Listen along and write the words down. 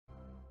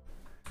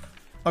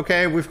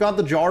Okay, we've got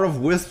the Jar of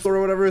Wisps or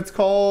whatever it's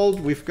called.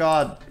 We've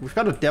got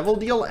a Devil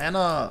Deal and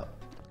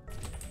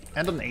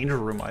an Angel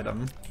Room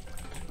item.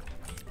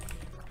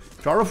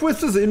 Jar of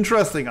Wisps is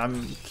interesting.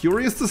 I'm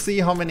curious to see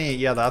how many...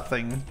 Yeah, that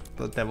thing.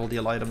 The Devil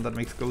Deal item that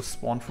makes ghosts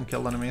spawn from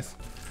killed enemies.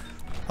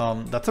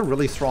 That's a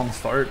really strong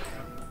start.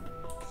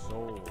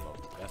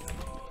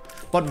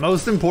 But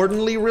most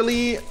importantly,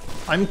 really,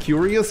 I'm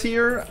curious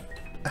here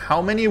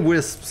how many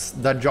wisps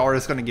that jar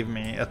is going to give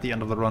me at the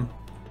end of the run.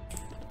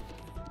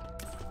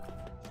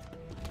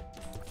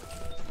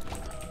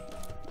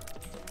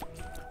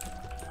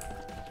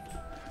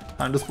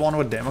 Time to spawn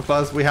with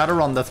Damocles. We had a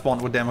run that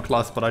spawned with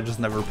Damocles, but I just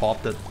never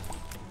popped it.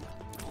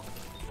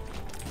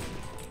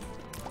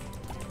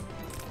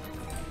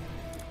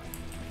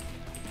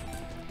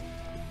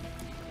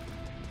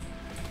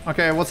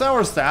 Okay, what's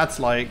our stats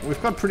like?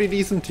 We've got pretty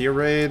decent tier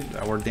rate.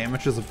 Our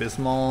damage is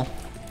abysmal.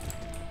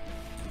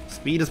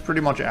 Speed is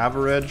pretty much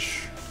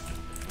average.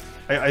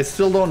 I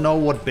still don't know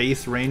what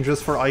base range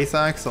is for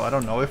Isaac, so I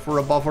don't know if we're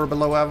above or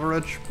below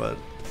average, but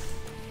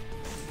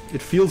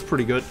it feels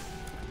pretty good.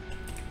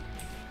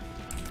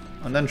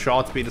 And then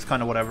shot speed is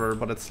kind of whatever,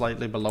 but it's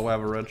slightly below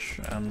average,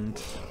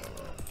 and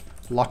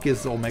luck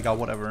is omega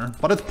whatever.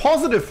 But it's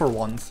positive for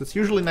once, it's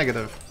usually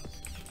negative.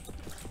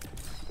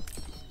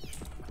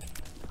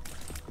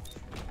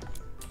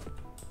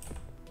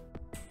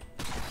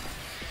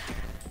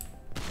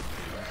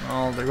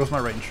 Oh, there goes my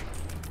range.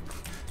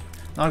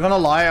 Not gonna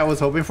lie, I was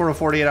hoping for a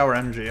 48-hour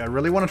energy. I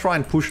really want to try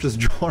and push this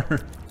jar.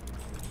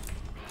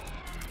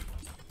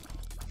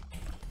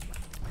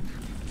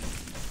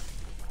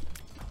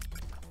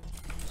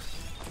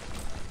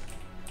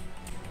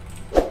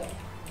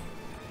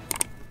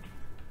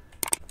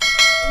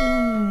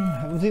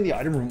 Haven't seen the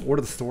item room or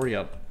the store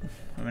yet.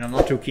 I mean, I'm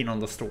not too keen on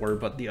the store,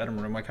 but the item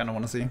room I kind of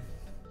want to see.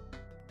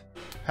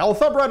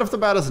 Health up right off the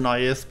bat is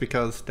nice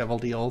because devil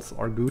deals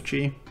are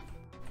Gucci.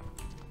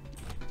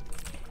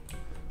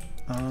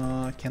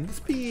 Can this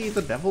be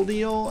the devil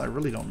deal? I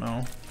really don't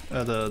know.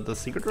 The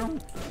secret room?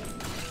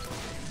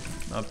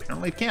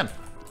 Apparently it can.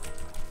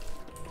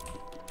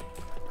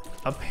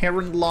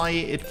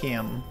 Apparently it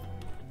can.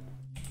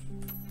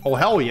 Oh,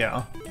 hell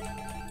yeah.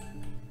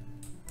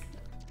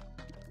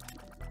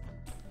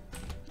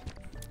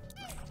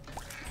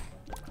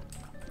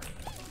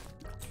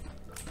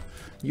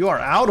 You are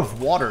out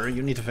of water.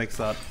 You need to fix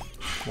that.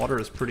 Water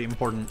is pretty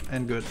important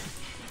and good.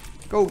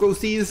 Go,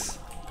 ghosties.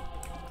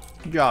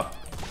 Good job.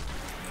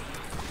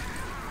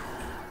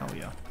 Oh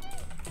yeah.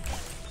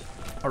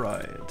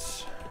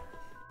 Alright.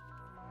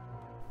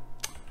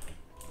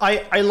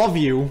 I love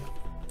you.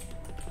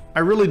 I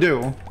really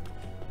do.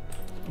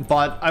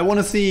 But I want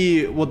to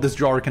see what this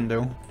jar can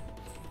do.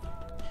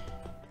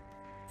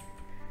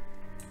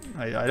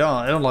 I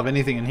don't love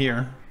anything in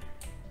here.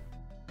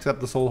 Except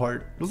the soul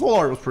heart. The soul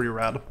heart was pretty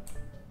rad.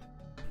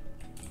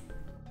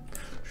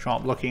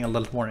 Shop looking a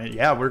little more.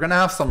 Yeah, we're gonna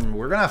have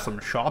some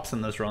shops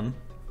in this run.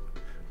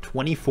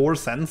 24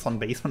 cents on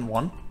basement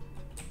 1.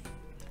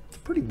 It's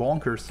pretty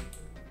bonkers.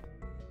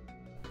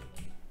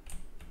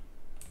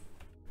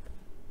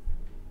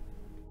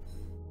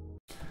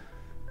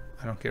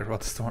 I don't care about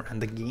the store, and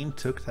the game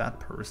took that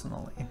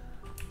personally.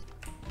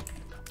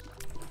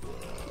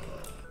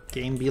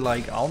 Game be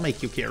like, I'll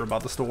make you care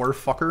about the store,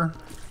 fucker.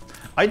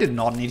 I did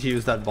not need to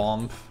use that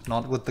bomb,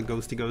 not with the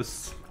ghosty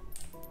ghosts.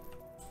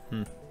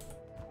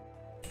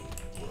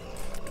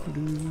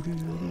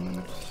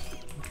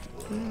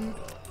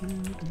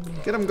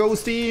 Get him,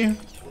 ghosty!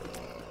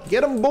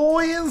 Get him,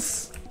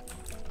 boys!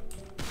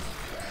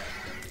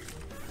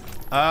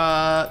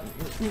 I'm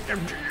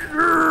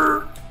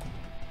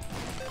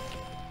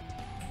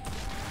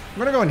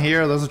gonna go in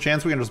here. There's a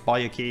chance we can just buy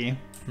a key.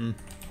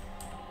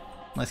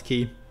 Nice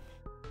key.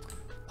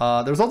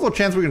 There's also a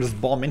chance we can just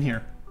bomb in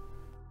here.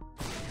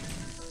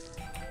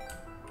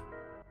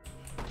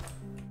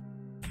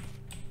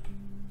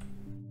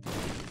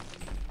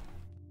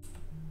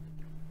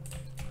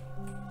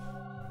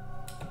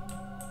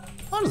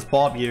 I'll just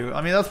pop you.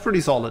 I mean, that's pretty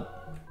solid.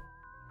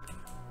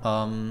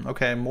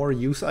 Okay, more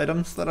use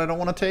items that I don't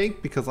want to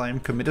take because I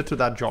am committed to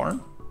that jar.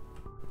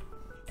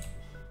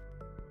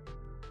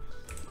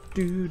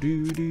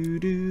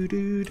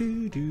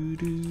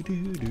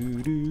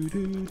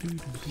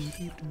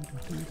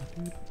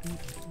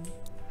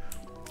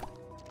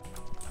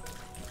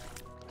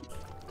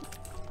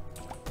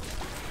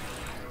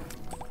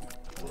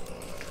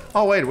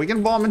 Oh wait, we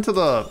can bomb into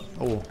the...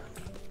 Oh.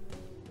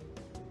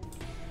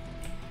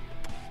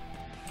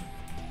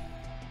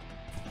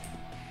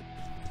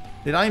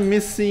 Did I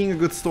miss seeing a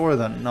good store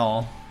then?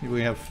 No.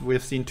 We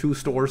have seen 2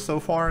 stores so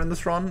far in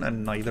this run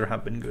and neither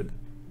have been good.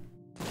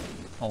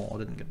 Oh, I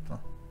didn't get the...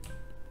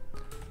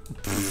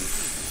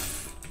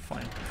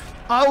 Fine.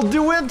 I'll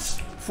do it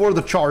for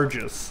the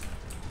charges.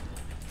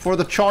 For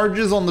the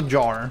charges on the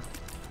jar.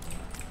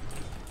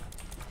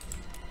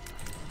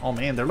 Oh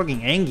man, they're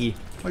looking angry.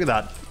 Look at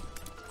that.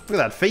 Look at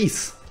that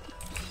face.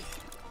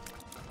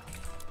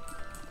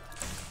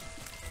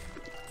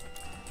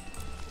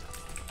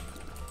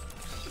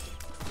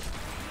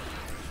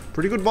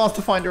 Pretty good boss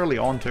to find early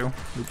on too.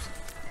 Oops.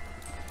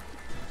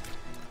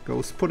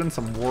 Ghost, put in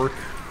some work.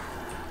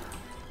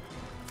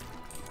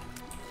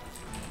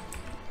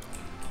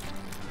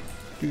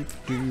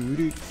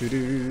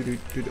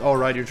 Oh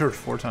right, you charged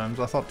 4 times.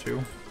 I thought 2.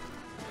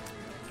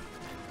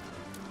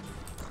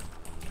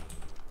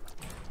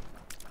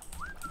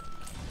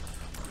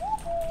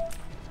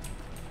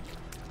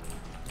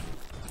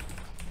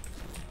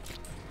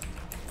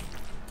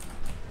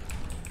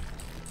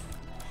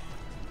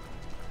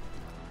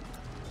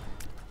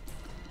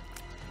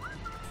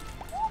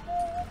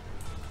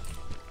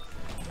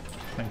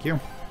 Thank you.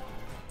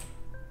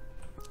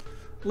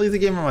 Lazy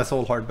gamer my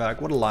soul heart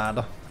back. What a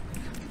lad.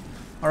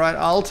 Alright,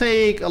 I'll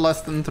take a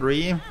less than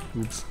 3.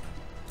 Oops.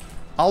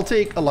 I'll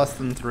take a less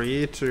than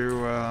 3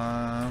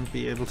 to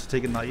be able to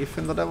take a knife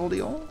in the devil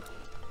deal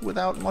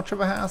without much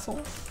of a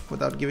hassle,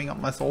 without giving up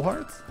my soul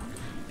hearts.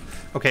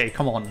 Okay,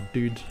 come on,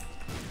 dude.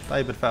 Die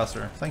a bit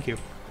faster. Thank you.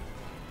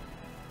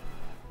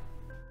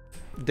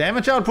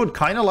 Damage output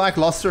kinda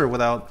lackluster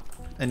without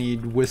any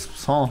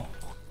wisps, huh?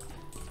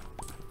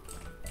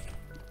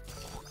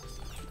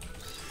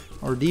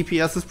 Our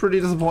DPS is pretty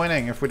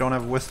disappointing if we don't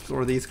have wisps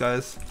or these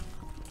guys.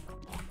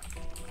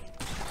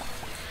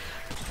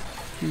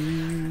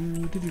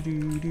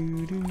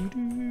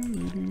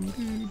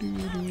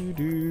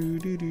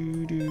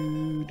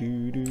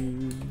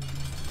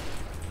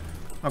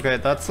 Okay,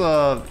 that's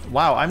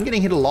wow, I'm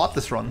getting hit a lot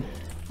this run.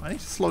 I need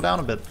to slow down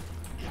a bit.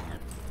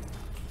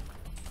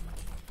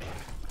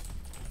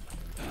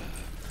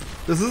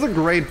 This is a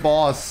great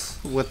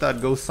boss with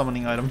that ghost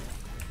summoning item.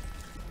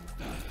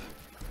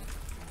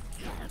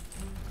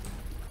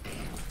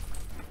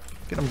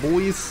 Get him,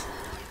 boys.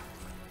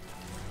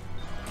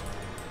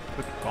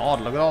 Good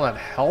God, look at all that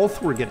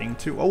health we're getting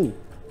too. Oh.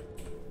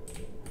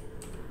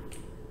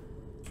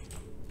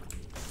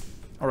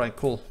 Alright,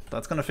 cool.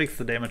 That's gonna fix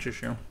the damage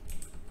issue.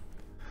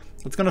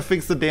 That's gonna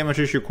fix the damage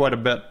issue quite a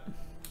bit.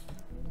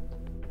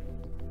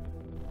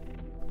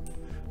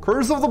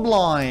 Curse of the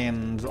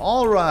Blind.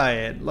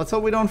 Alright. Let's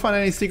hope we don't find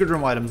any secret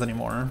room items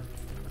anymore.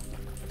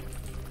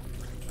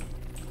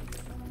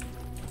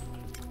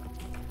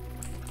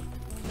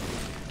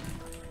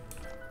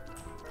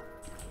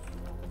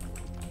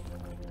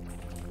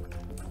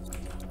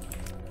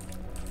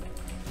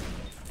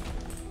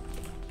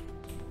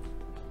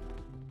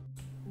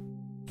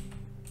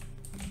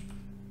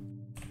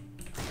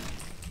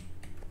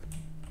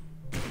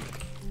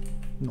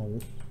 No.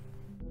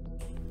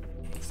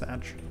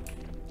 Sad.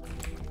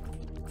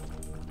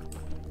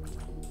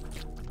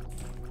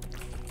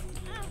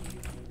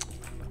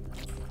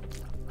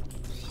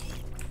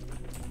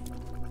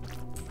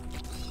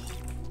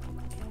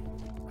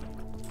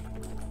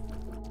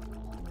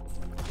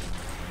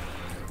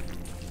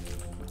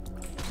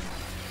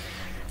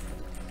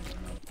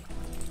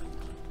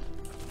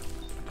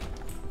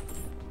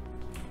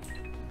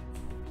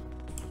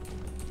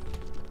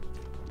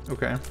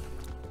 Okay.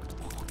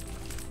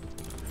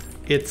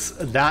 It's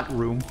that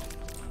room.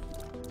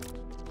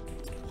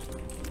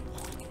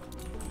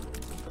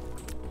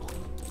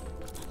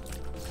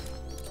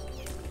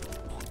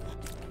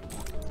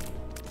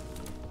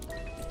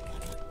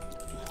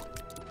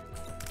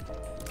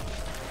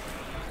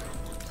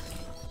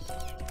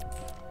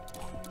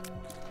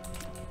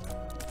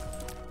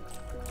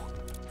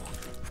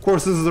 Of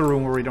course, this is a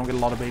room where we don't get a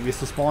lot of babies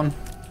to spawn.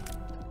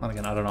 And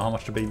again, I don't know how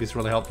much the babies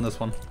really helped in this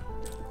one.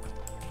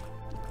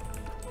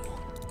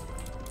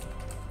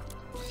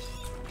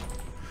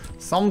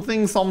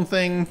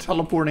 Something,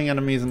 teleporting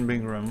enemies in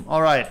big room.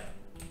 Alright.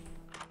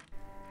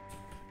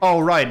 Oh,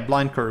 right,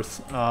 blind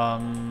curse.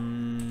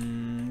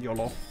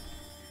 YOLO.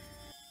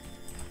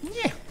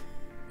 Yeah.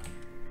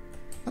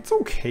 That's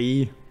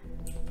okay.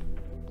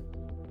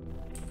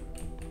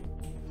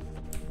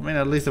 I mean,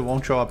 at least it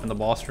won't show up in the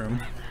boss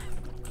room.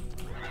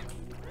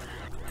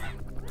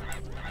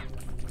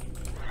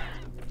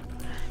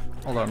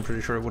 Although I'm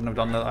pretty sure it wouldn't have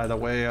done that either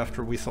way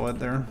after we saw it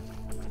there.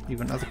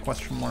 Even as a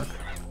question mark.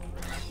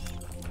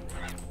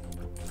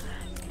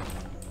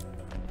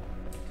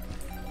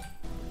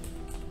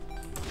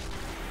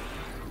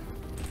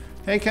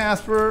 Hey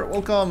Casper,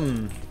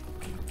 welcome!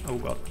 Oh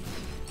god.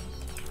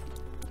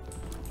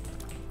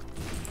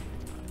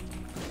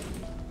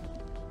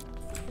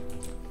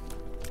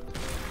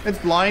 It's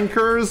blind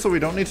curse, so we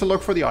don't need to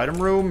look for the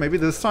item room. Maybe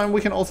this time we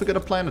can also get a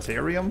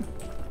planetarium?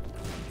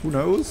 Who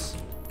knows?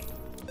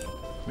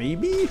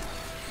 Maybe?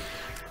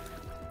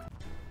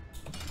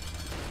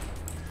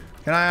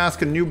 Can I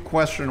ask a noob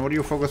question? What do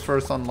you focus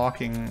first on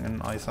unlocking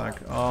in Isaac?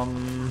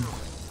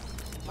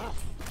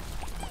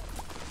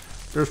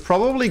 There's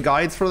probably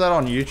guides for that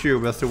on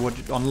YouTube as to what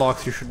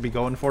unlocks you should be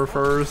going for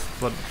first,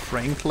 but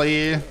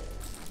frankly,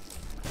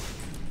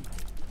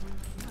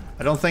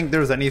 I don't think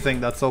there's anything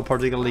that's so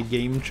particularly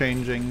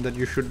game-changing that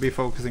you should be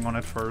focusing on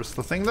it first.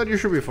 The thing that you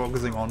should be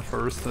focusing on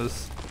first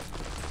is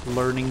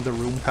learning the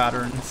room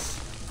patterns,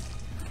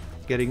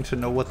 getting to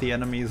know what the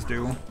enemies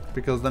do,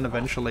 because then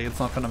eventually it's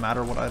not going to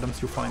matter what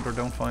items you find or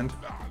don't find.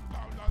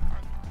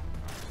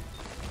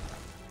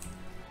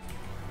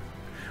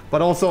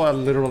 But also, I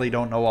literally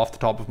don't know off the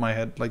top of my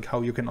head, like,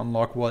 how you can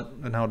unlock what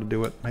and how to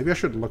do it. Maybe I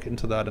should look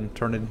into that and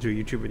turn it into a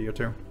YouTube video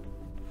too.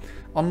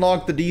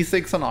 Unlock the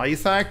D6 on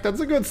Isaac. That's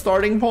a good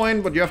starting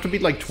point, but you have to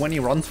beat like 20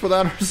 runs for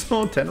that or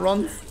so, 10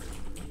 runs.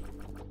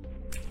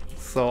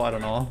 So, I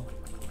don't know.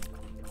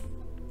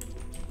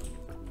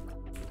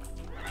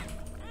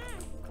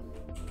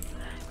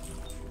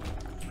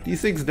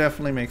 D6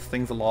 definitely makes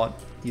things a lot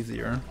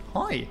easier.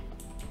 Hi!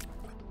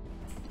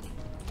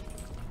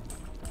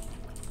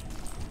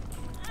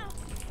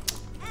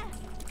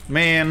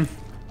 Man.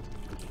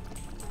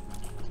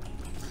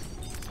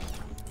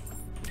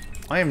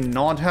 I am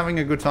not having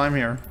a good time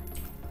here.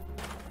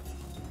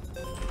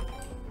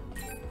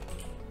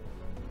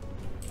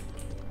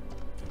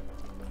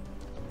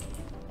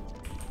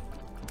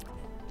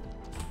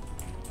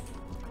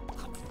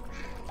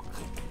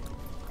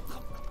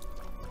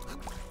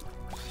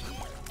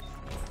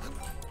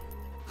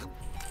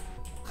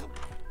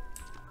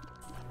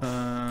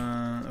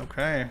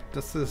 Okay,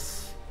 this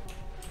is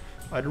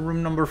item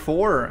room number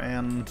 4,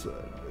 and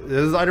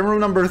this is item room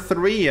number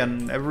 3,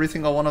 and every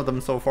single one of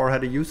them so far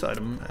had a use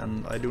item,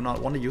 and I do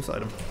not want a use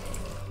item.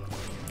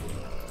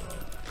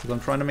 Because I'm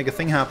trying to make a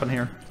thing happen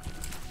here.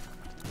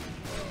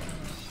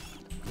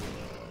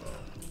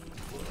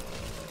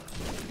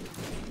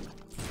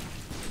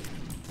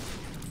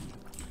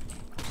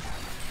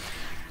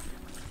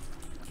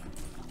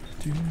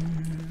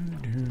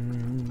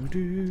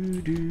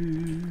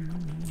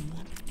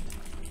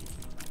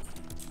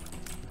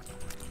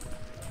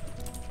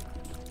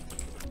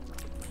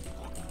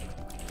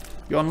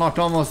 You unlocked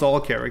almost all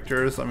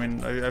characters. I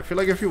mean, I feel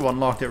like if you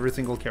unlocked every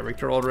single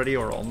character already,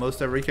 or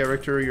almost every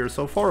character, you're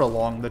so far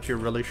along that you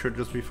really should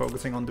just be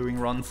focusing on doing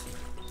runs.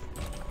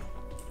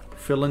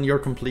 Fill in your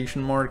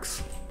completion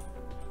marks.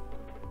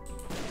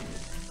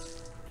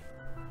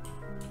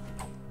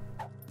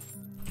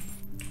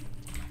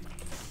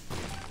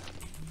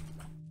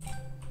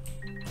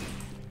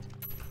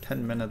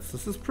 Minutes.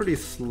 This is pretty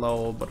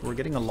slow, but we're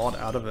getting a lot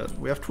out of it.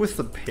 We have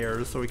twisted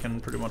pairs, so we can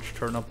pretty much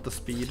turn up the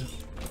speed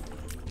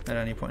at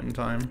any point in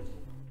time.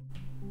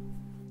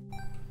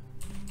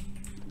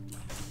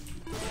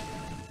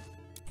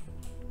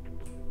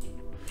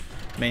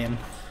 Man.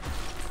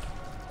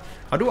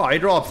 How do eye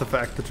drops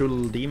affect the two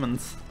little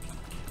demons?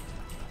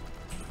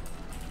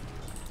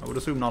 I would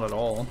assume not at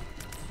all.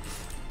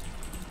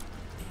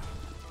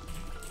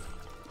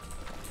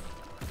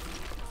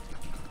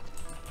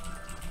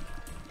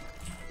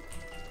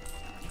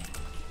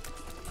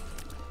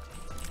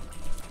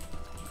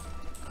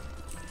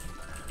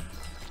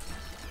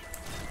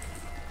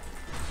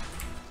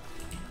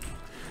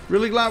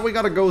 Really glad we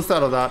got a ghost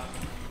out of that.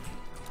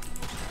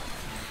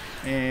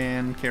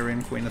 And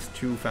Carrion Queen is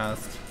too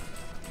fast.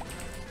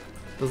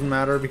 Doesn't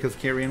matter because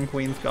Carrion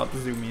Queen's got the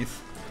zoomies.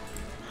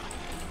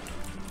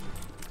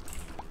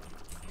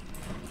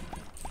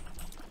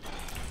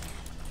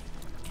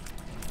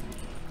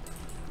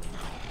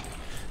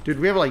 Dude,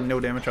 we have like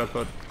no damage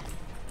output.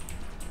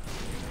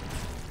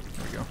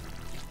 There we go.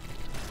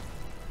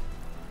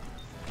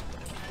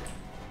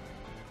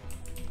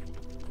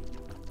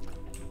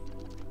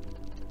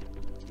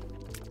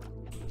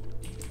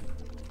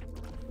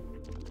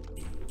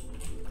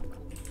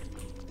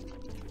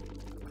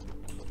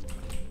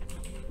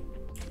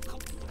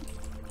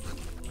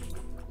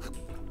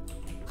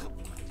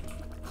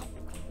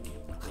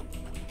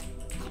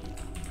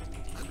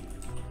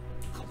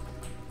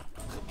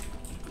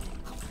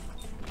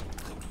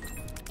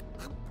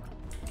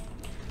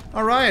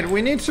 Alright,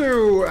 we need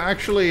to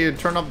actually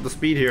turn up the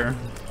speed here.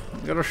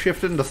 We gotta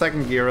shift into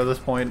second gear at this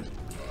point.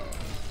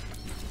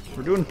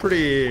 We're doing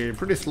pretty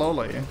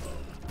slowly.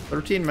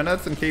 13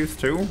 minutes in caves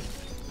 2.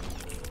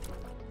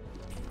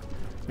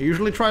 I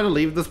usually try to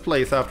leave this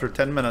place after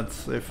 10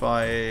 minutes if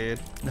I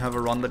have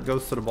a run that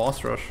goes to the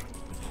boss rush.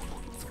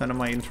 It's kind of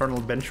my internal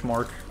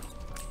benchmark.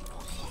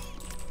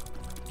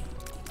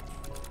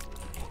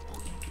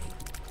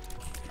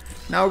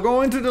 Now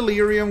going to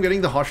Delirium,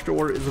 getting the Hush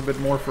Door is a bit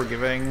more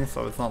forgiving,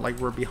 so it's not like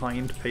we're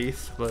behind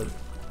pace, but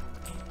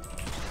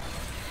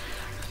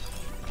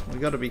we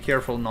gotta be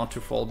careful not to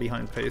fall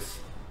behind pace.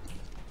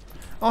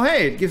 Oh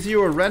hey, it gives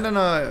you a red and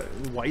a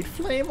white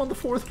flame on the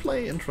 4th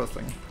play?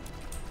 Interesting.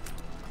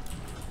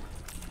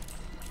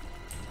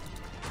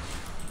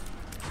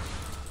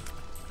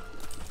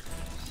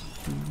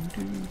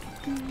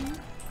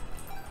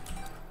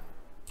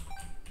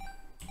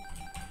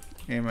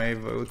 AMA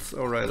votes,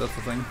 alright, that's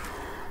the thing.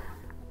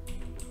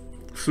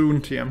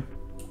 Soon, TM.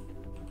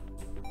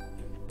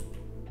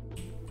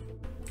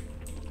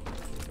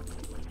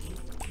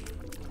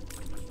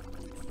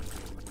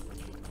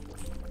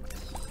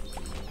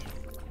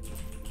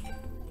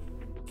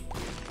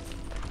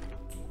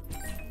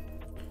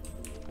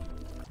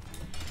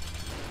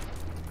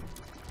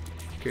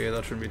 Okay,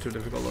 that shouldn't be too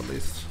difficult at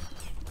least.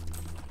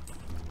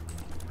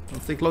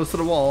 Let's stay close to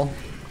the wall.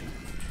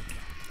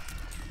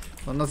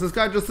 Unless this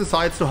guy just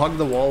decides to hug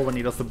the wall when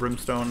he does the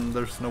brimstone,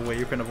 there's no way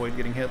you can avoid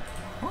getting hit.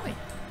 Hi.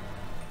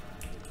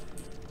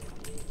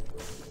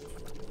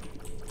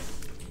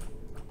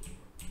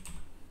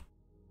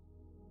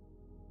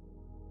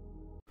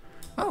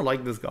 don't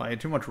like this guy.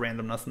 Too much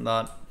randomness in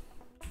that.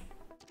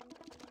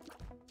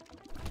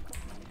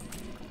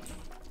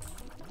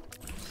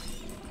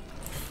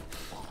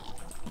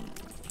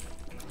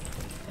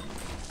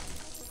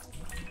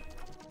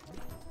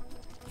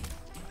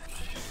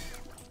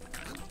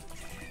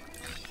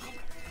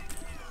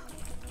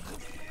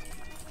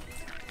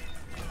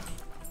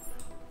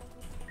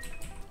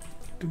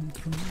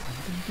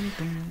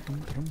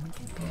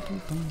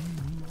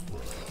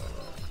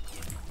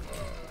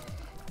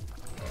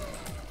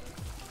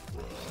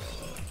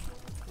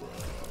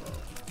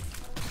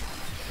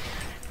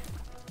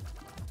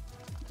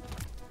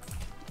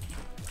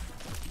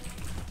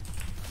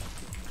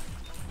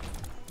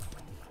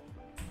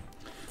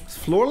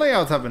 Floor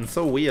layouts have been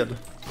so weird.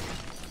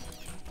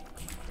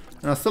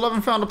 And I still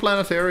haven't found a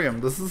planetarium.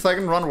 This is the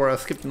second run where I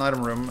skipped an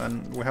item room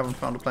and we haven't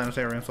found a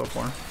planetarium so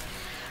far.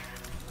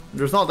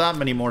 There's not that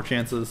many more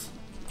chances.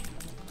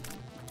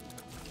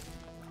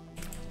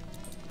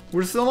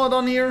 We're still not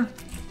done here.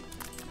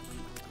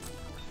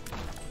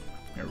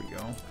 There we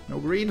go. No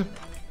greed.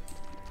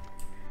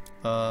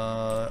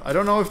 I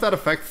don't know if that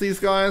affects these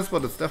guys,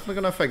 but it's definitely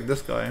gonna affect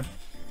this guy.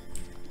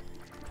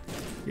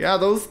 Yeah,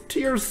 those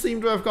tiers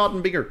seem to have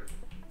gotten bigger.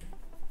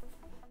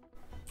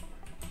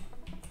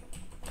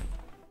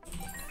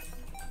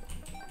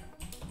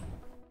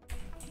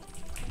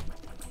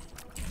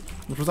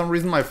 And for some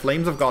reason my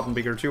flames have gotten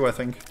bigger too, I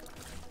think.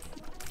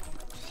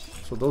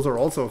 So those are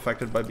also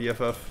affected by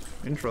BFF.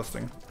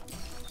 Interesting.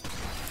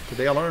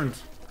 Today I learned.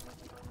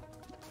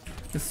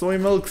 Is soy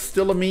milk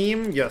still a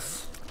meme?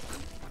 Yes.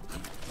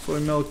 Soy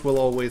milk will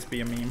always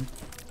be a meme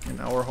in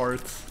our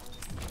hearts.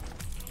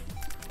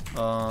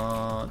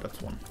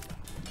 That's one.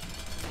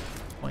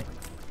 Fine.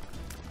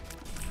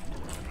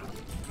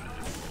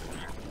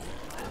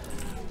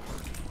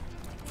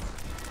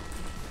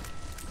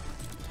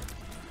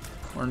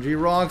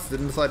 RNG rocks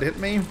didn't decide to hit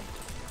me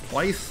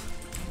twice.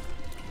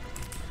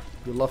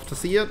 You'll love to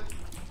see it.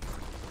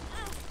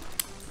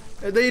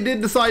 They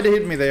did decide to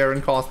hit me there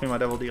and cost me my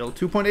devil deal.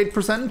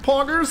 2.8%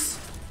 poggers?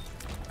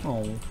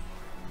 Oh.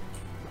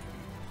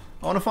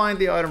 I want to find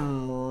the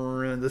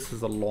item. This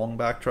is a long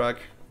backtrack.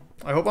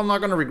 I hope I'm not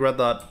going to regret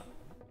that.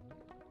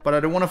 But I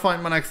do want to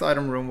find my next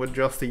item room with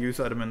just the use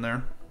item in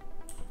there.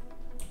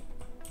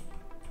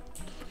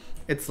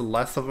 It's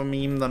less of a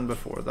meme than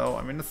before though.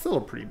 I mean, it's still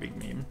a pretty big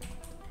meme.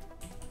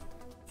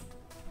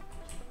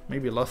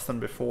 Maybe less than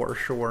before,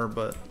 sure,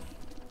 but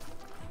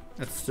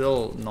it's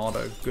still not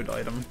a good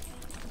item.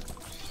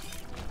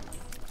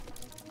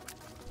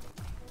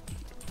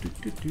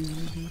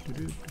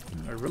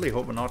 I really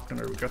hope I'm not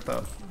gonna regret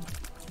that.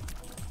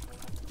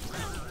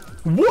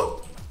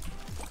 What?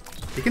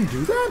 You can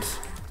do that?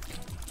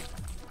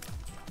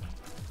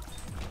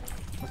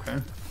 Okay.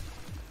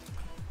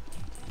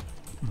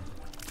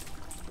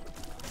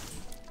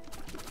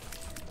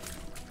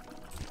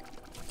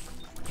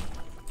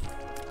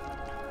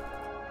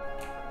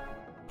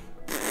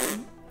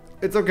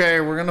 It's okay,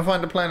 we're gonna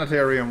find a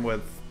planetarium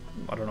with,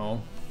 I don't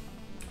know,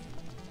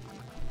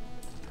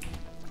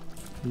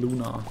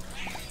 Luna.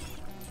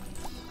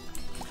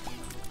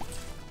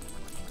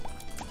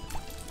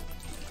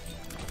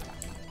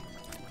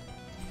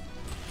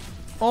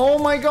 Oh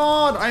my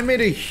god! I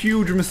made a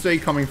huge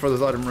mistake coming for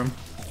this item room.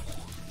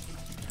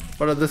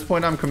 But at this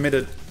point I'm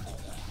committed.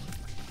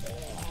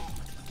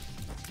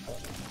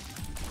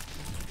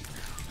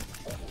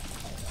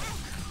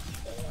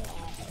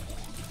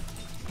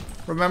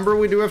 Remember,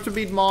 we do have to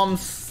beat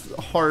Mom's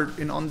heart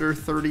in under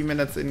 30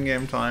 minutes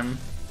in-game time.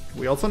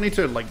 We also need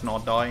to, like,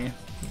 not die.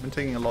 We've been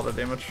taking a lot of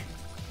damage.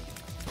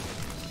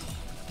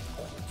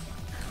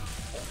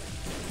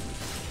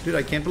 Dude,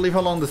 I can't believe how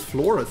long this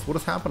floor is. What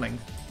is happening?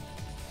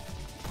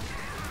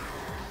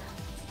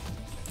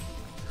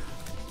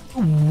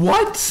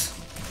 What?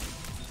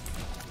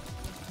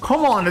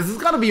 Come on, this has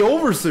got to be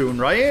over soon,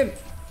 right?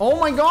 Oh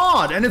my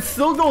god, and it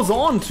still goes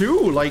on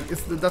too. Like,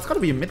 that's got to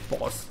be a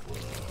mid-boss.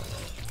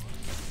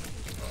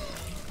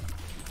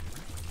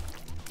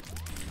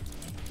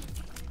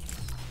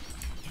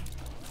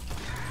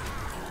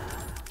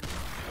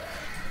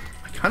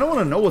 I don't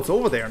want to know what's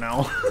over there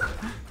now.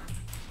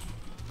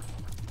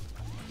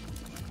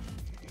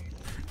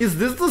 Is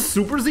this the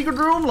super secret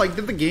room? Like,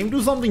 did the game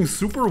do something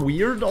super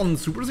weird on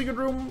super secret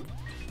room?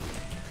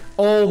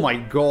 Oh my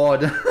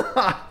god.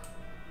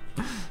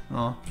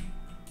 Oh.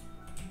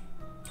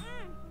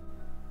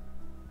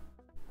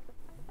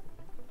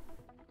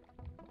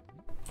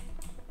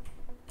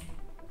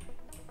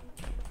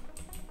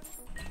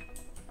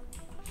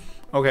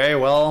 Okay,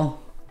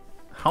 well,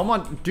 how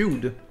much,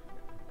 dude?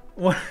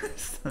 What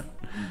is that?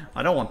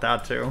 I don't want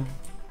that too.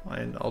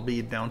 I'll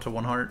be down to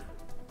 1 heart.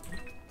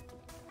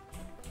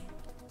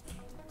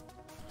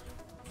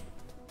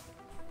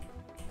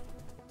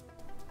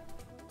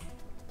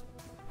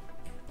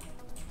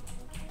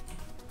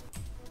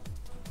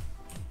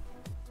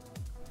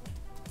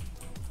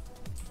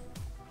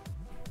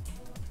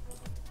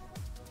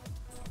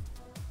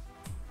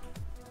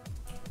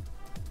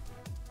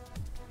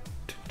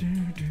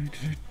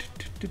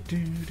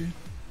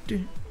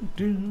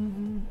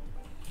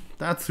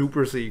 That's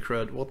super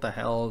secret. What the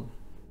hell?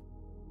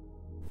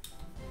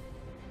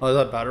 Oh, is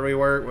that battery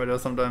work? Why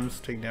does sometimes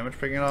take damage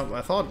picking it up?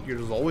 I thought you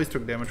just always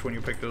took damage when you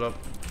picked it up.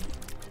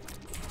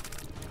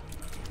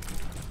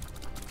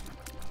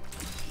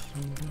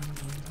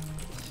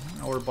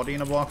 Our buddy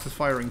in a box is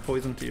firing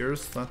poison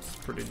tears. That's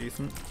pretty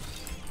decent.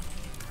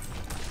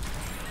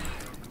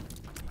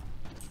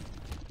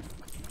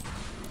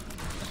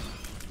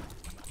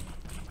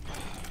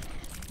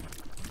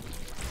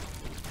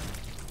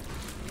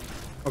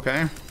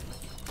 Okay.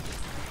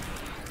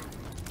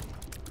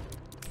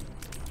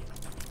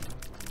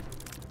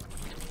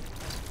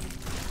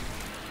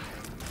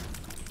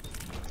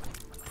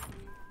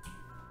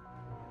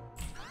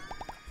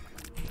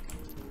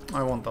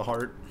 I want the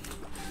heart.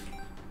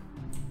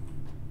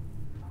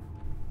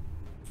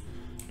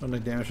 Don't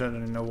take damage, I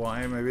don't know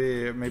why.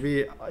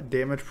 Maybe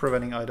damage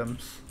preventing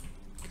items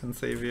can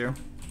save you.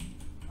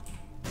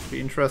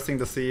 Be interesting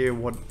to see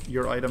what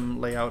your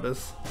item layout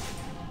is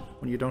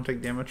when you don't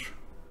take damage.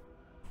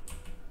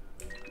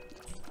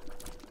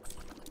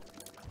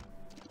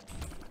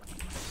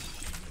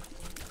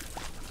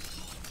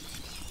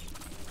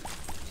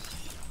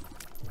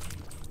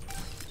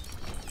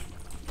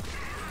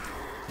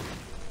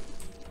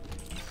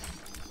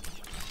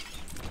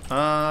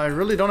 I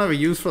really don't have a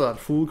use for that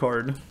fool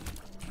card.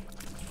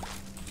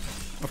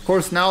 Of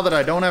course, now that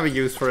I don't have a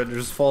use for it, it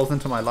just falls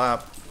into my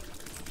lap.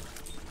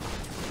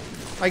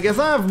 I guess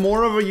I have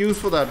more of a use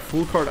for that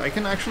fool card. I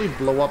can actually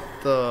blow up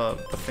the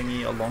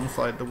thingy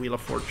alongside the Wheel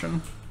of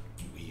Fortune.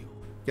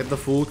 Get the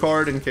fool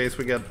card in case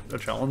we get a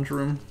challenge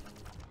room.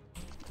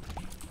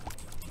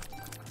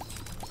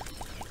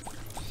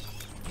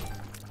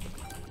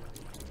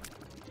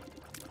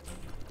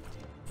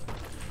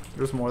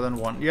 There's more than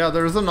one. Yeah,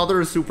 there's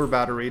another super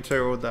battery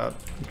too that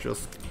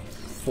just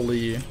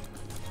fully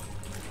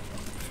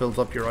fills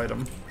up your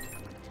item.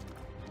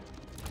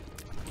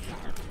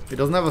 It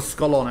doesn't have a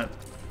skull on it.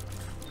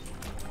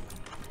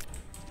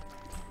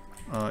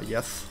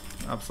 Yes,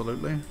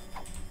 absolutely.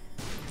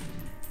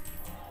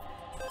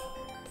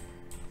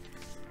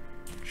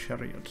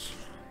 Chariot.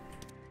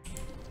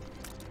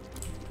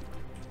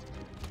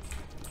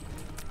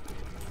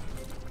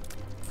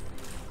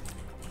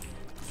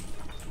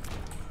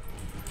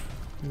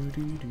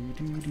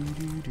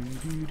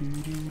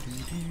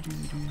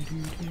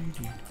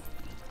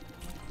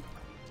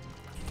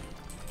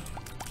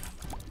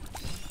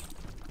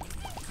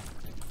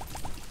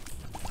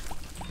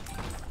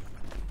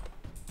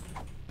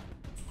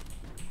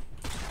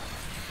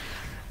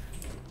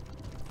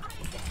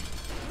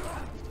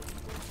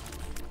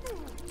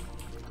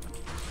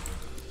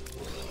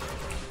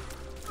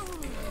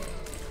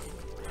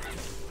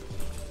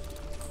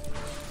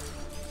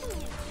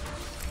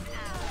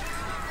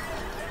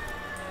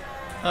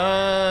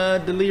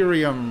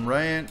 Delirium,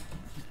 right?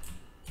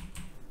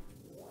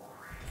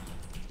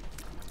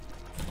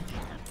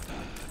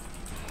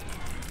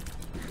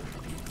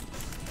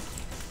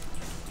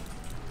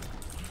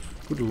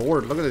 Good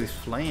lord, look at these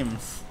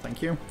flames.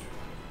 Thank you.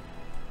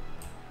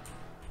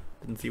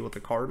 Didn't see what the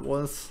card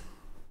was.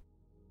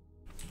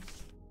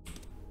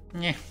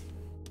 Yeah.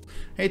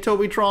 Hey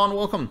Tobytron,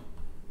 welcome.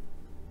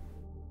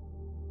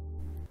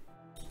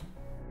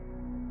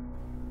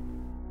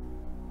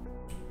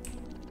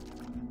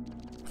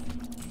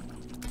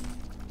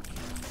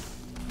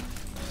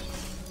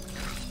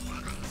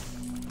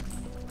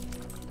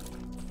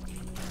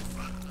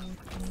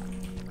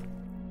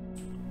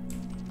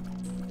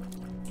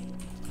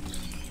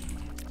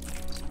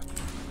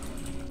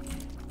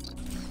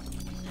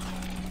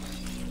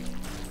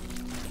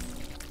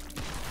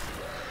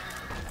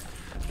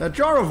 That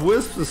Jar of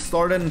Wisps is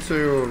starting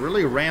to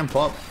really ramp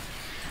up.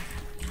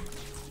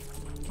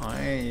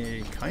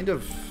 I kind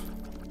of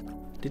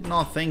did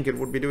not think it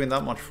would be doing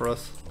that much for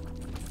us.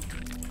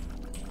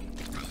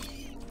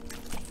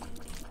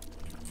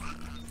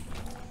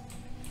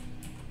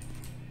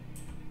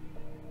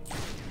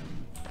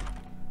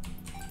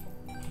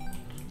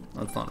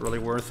 That's not really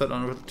worth it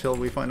until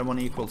we find a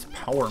money equals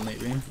power,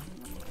 maybe.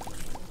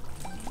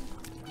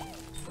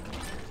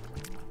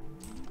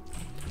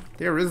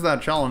 There is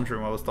that challenge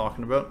room I was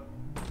talking about.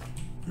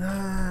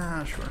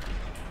 Ah, sure.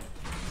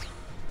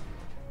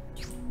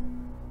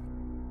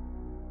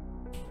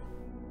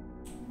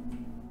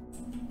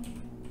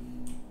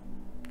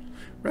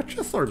 Red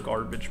chests are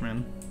garbage,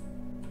 man.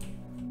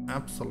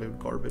 Absolute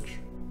garbage.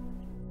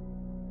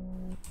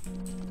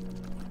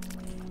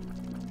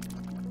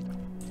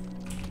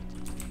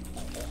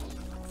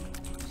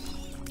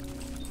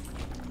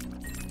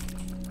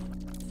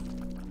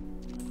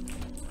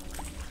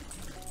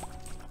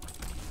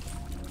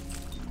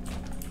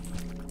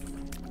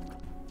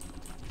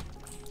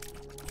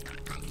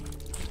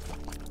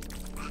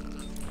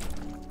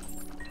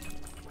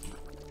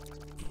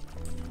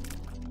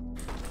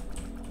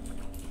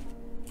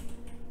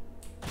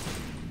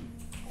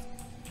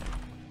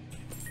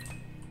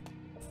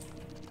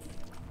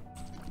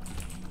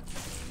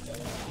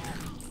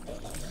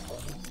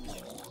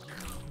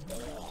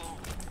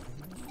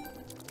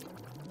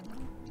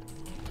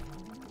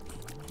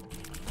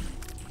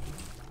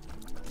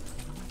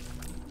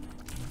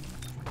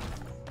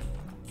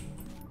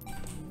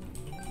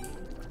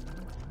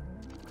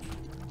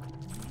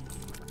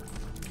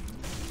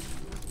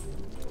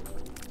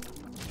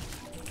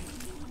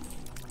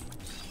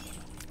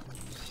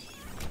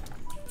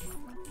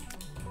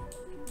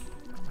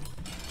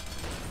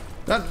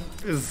 That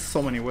is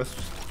so many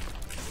wisps.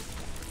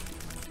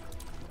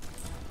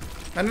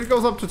 And it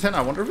goes up to 10.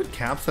 I wonder if it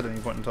caps at any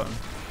point in time.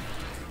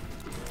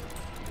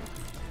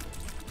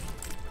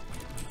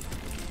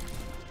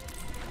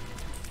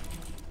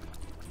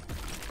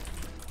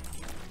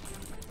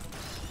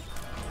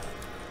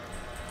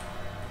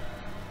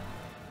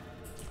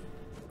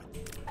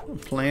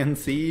 Plan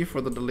C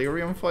for the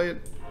Delirium fight.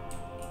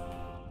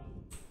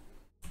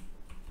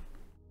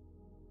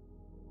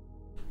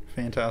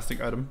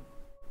 Fantastic item.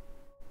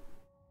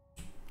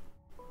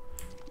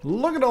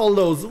 Look at all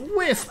those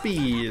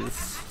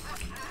wispies!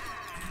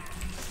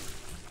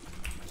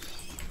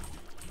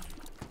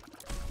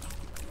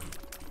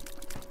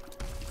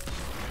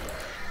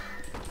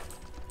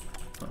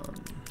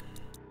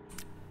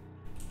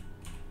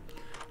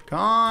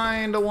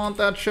 Kinda want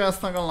that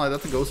chest, not gonna lie,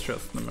 that's a ghost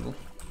chest in the middle.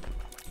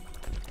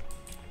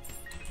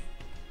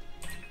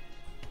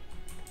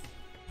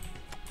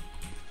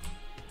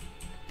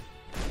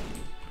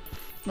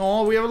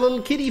 Oh, we have a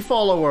little kitty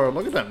follower.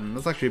 Look at them.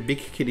 That's actually a big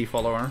kitty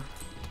follower.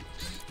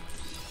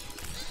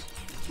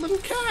 Little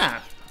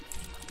cat.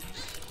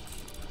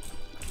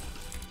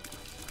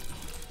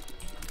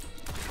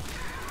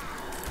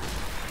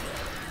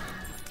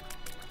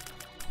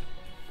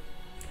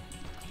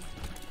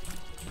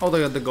 Oh,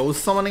 the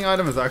ghost summoning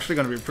item is actually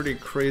going to be pretty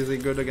crazy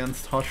good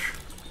against Hush.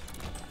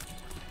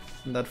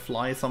 And that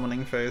fly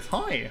summoning phase.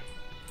 Hi!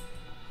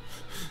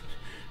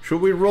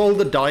 Should we roll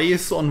the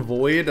dice on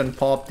Void and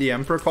pop the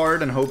Emperor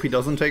card and hope he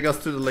doesn't take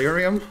us to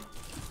Delirium?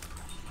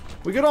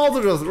 We could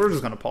also just, we're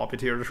just gonna pop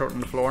it here to shorten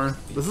the floor.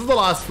 This is the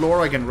last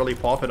floor I can really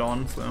pop it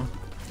on, so.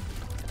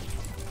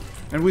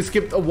 And we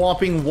skipped a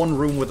whopping one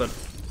room with it.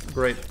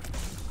 Great.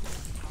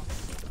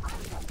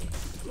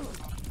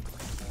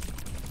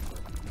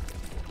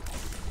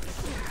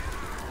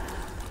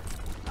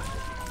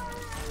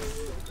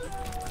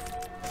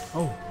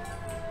 Oh,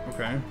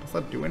 okay. Does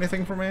that do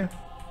anything for me?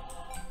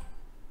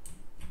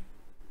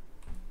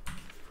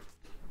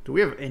 Do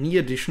we have any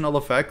additional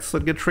effects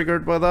that get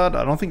triggered by that?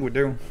 I don't think we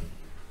do.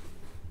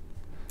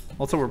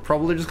 Also, we're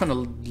probably just gonna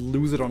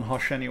lose it on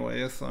Hush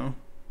anyway, so...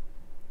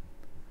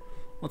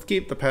 Let's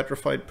keep the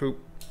petrified poop.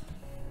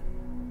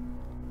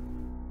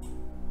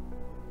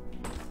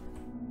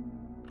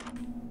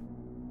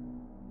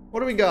 What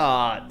do we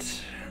got?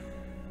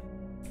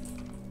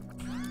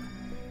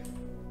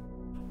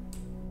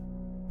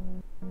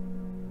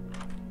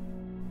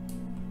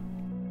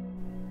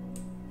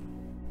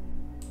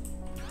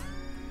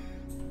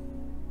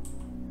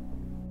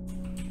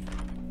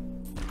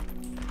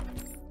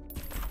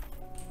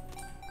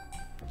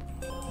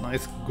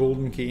 Nice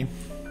golden key.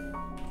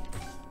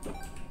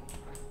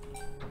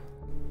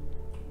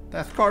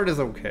 That card is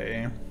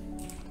okay.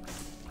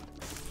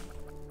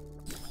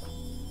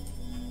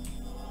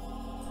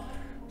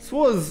 This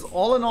was,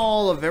 all in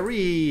all, a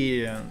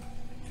very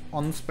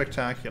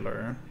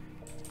unspectacular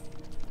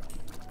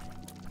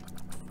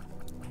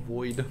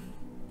Void.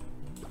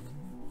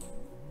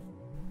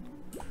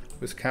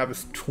 This cap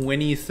is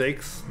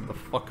 26. What the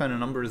fuck kind of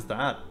number is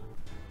that?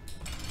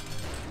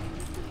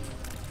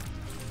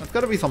 That's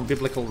gotta be some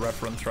biblical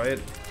reference, right?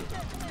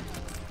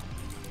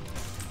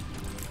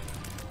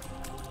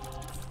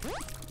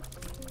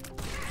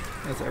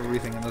 That's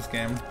everything in this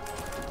game.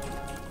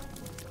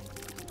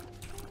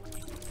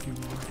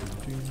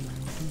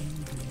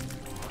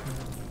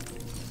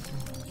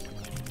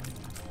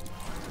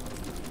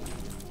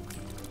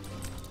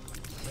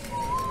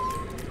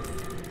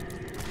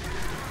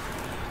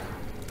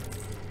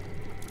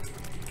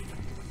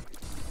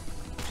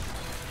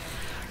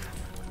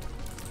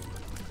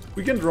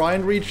 We can try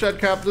and reach that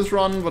cap this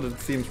run, but it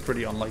seems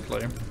pretty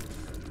unlikely.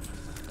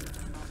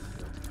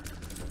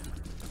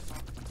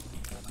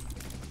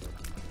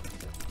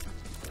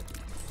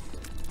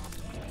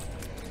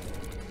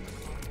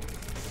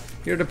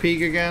 Here to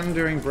peek again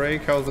during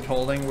break. How's it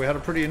holding? We had a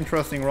pretty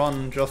interesting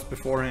run just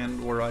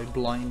beforehand where I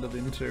blinded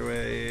into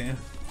a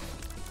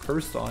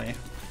cursed eye.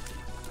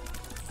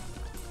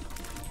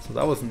 So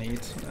that was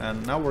neat.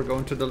 And now we're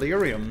going to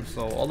Delirium.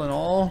 So all in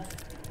all,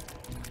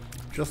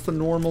 just a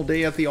normal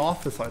day at the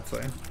office, I'd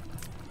say.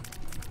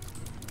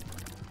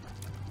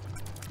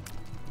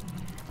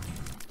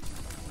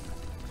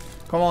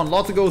 Come on,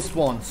 lots of ghost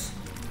spawns.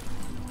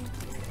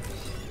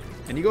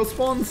 Any ghost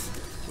spawns?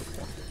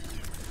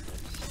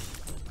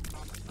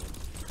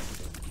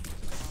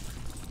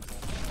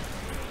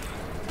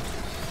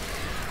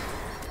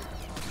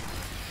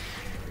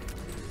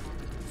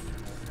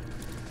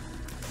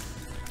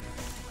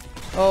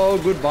 Oh,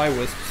 goodbye,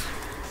 wisps.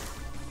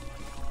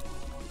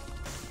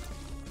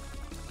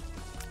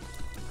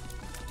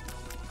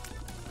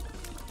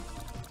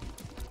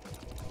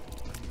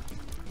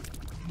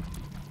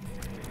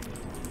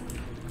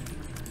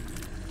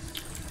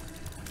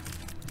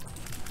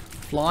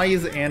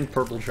 Flies and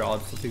purple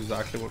shots, that's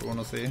exactly what we want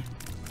to see.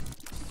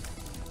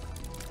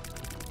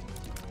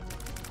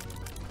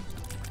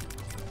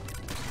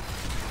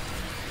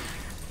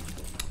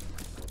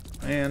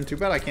 And too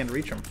bad I can't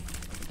reach him.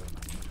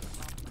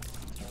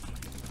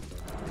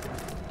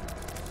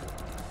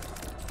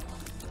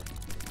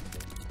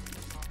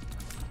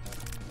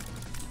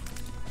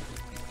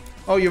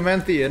 Oh, you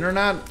meant the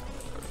internet?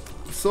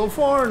 So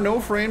far, no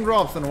frame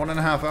drops in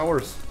 1.5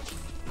 hours.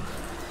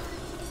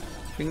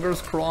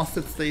 Fingers crossed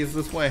it stays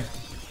this way.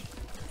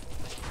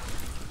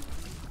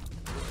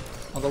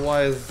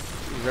 Otherwise,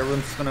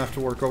 everyone's gonna have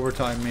to work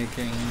overtime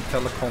making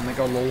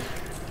Telecomica lol.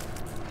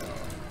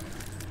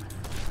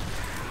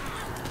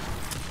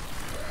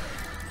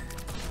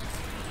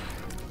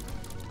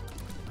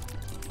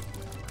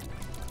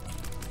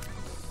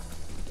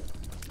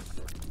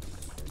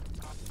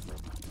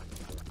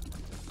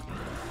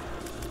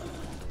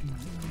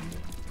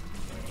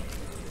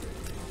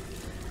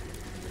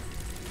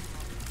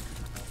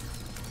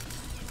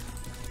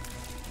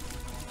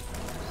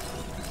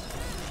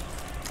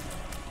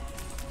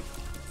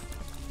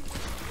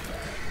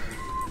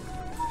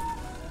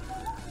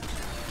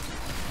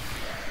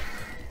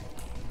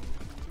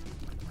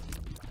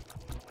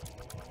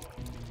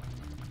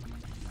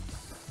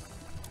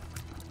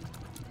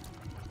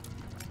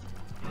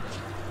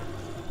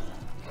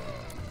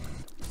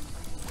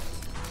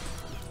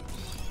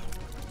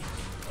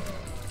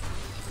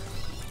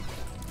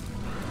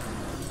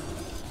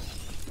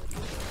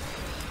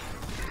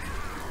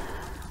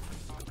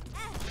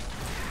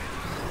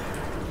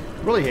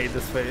 Really hate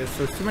this phase.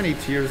 There's too many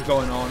tiers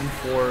going on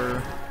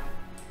for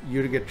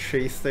you to get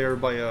chased there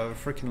by a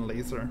freaking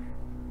laser.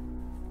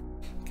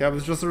 Cap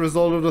is just a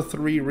result of the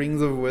 3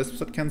 rings of wisps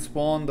that can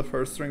spawn. The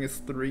first ring is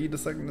 3, the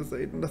second is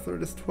 8, and the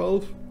third is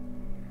 12.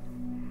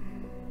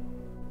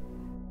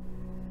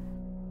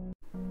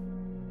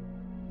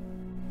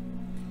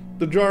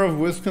 The Jar of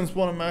Wisps can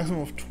spawn a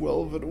maximum of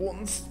 12 at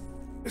once.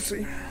 Let's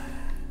see.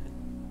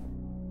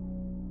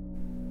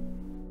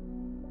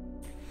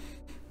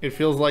 It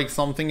feels like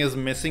something is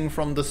missing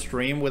from the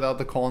stream without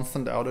the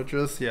constant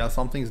outages. Yeah,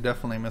 something's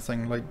definitely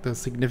missing. Like the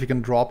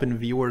significant drop in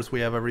viewers we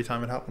have every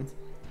time it happens.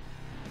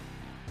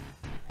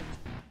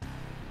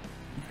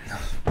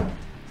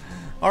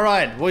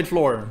 Alright, Void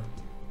Floor.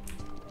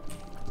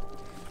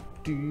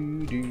 You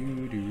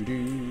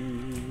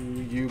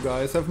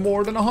guys have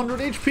more than 100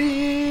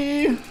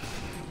 HP!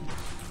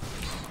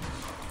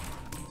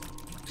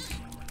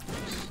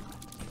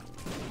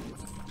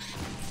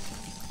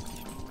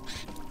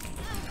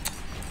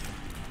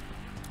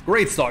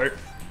 Great start.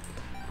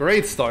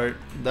 Great start.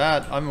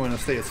 That, I'm going to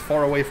stay as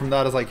far away from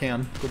that as I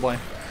can. Goodbye.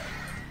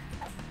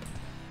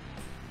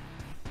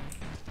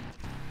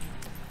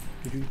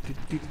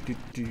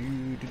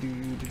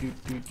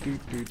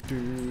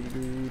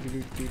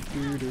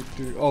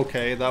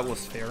 Okay, that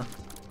was fair.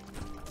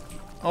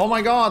 Oh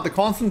my god, the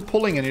constant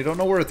pulling and you don't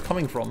know where it's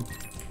coming from.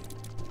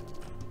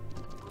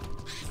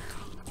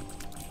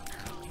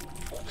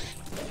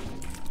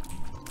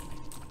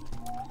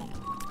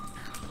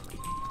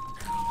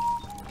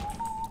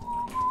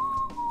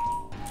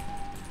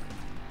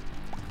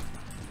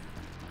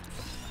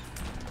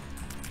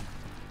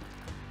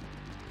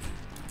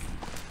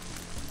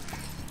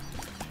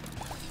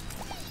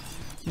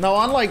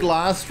 Now, unlike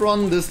last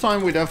run, this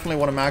time we definitely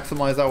want to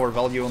maximize our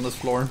value on this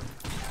floor.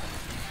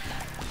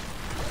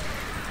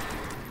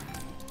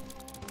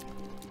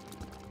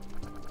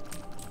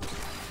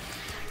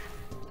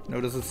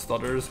 Notice it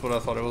stutters, but I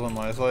thought it was on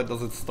my side.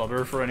 Does it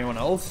stutter for anyone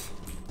else?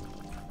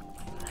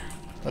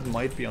 That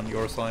might be on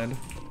your side.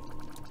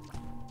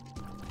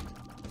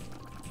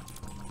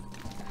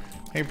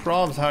 Hey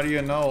Probs, how do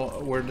you know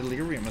where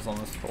Delirium is on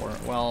this floor?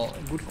 Well,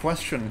 good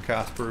question,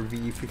 Casper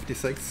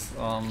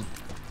V56.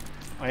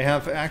 I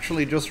have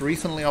actually just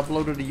recently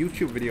uploaded a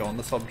YouTube video on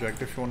the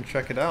subject if you want to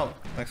check it out.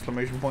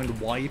 Exclamation point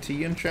YT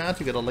in chat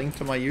to get a link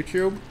to my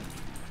YouTube.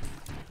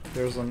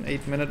 There's an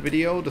 8-minute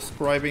video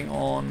describing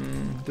all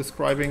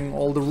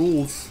the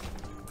rules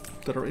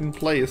that are in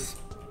place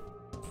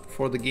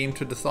for the game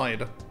to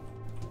decide.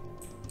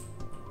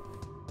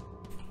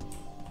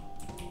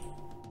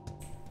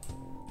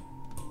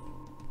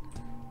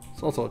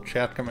 It's also a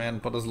chat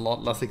command, but it's a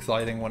lot less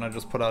exciting when I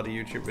just put out a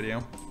YouTube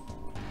video.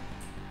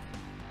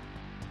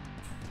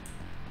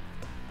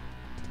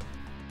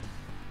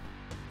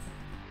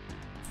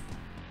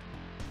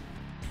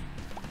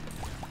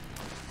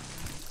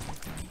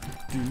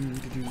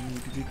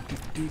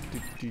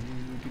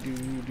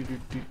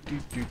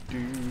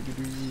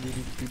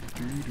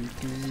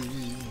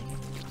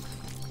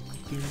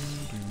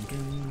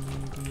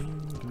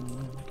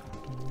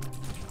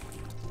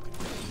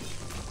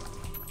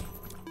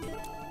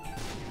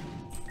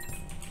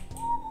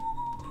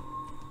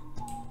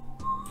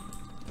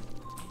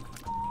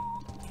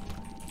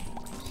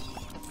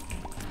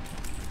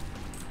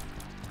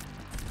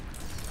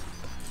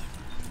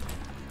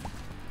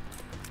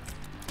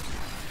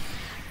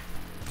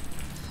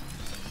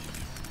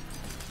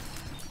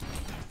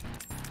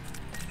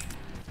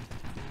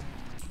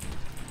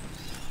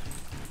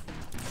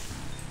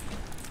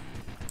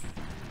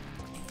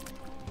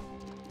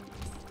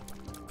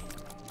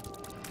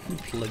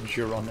 Pledge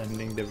your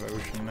unending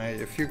devotion. Hey,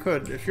 if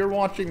you're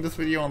watching this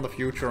video on the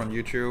future on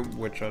YouTube,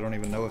 which I don't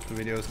even know if the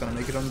video is gonna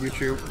make it on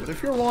YouTube, but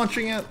if you're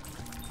watching it,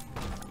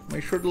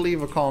 make sure to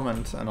leave a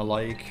comment and a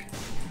like.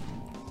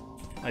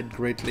 I'd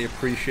greatly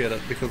appreciate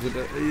it because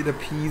it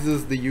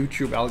appeases the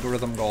YouTube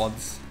algorithm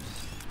gods.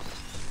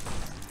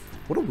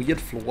 What a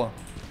weird floor.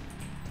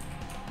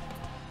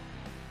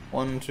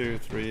 1, 2,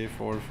 3,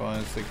 4,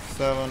 5, 6,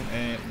 7,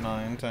 8,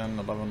 9, 10,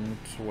 11,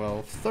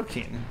 12,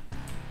 13.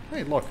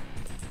 Hey, look.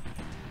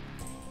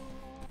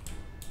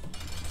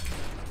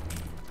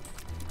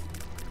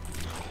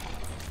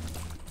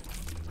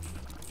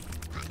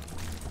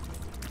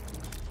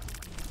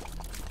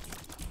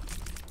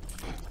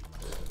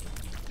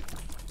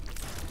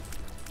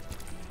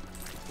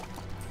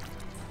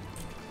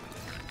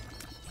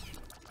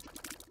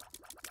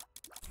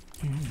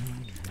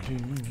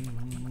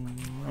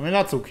 I mean,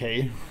 that's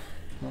okay.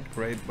 Not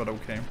great, but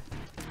okay.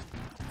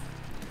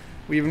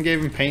 We even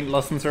gave him paint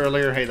lessons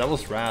earlier. Hey, that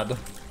was rad.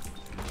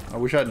 I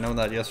wish I'd known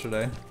that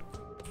yesterday.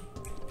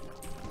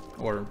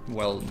 Or,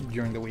 well,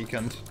 during the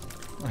weekend,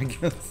 I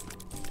guess.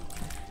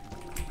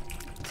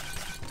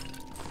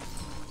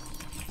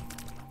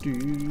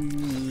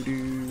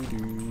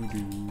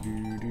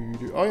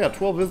 Oh yeah,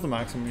 12 is the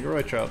maximum. You're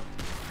right, chat.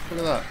 Look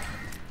at that.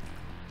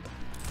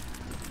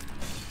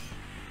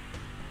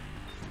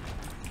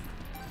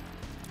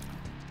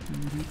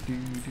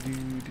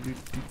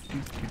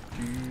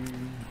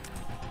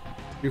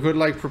 You could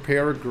like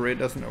prepare a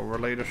grid as an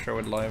overlay to show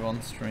it live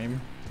on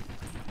stream.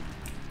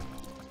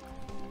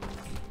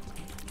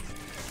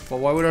 Well,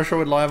 why would I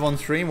show it live on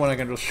stream when I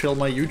can just shill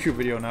my YouTube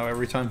video now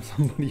every time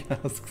somebody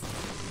asks?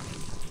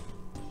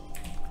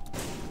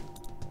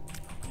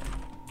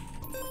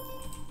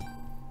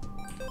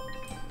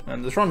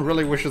 And this run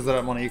really wishes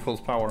that money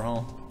equals power,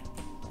 huh?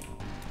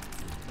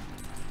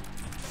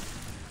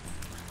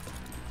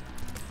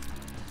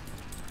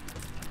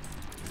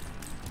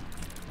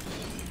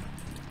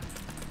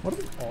 What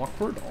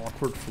an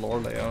awkward floor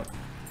layout.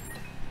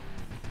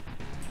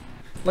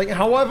 Like,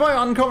 how have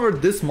I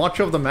uncovered this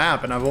much of the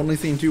map and I've only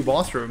seen 2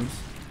 boss rooms?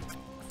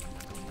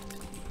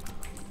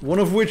 One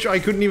of which I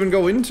couldn't even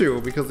go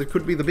into because it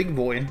could be the big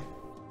boy.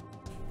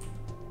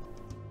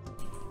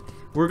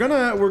 We're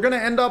gonna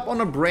end up on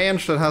a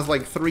branch that has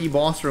like 3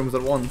 boss rooms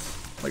at once.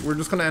 Like, we're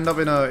just gonna end up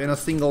in a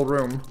single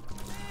room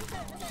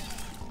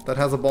that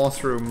has a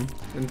boss room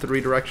in 3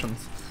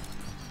 directions.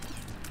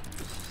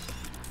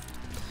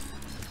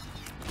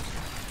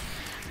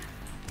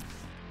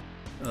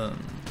 Okay.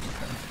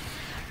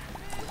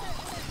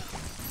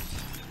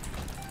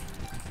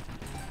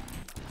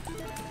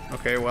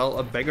 Okay, well,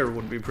 a beggar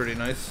would be pretty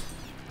nice.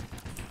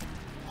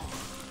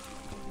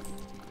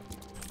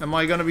 Am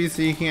I gonna be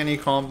seeking any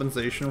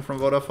compensation from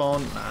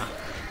Vodafone? Nah.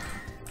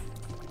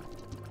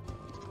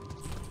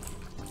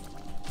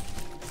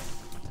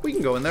 We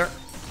can go in there.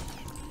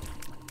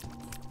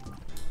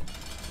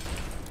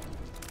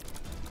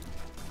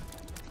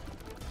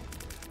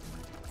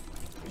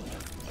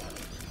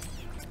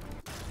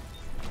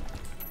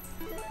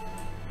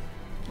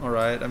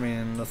 Alright, I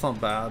mean, that's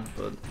not bad,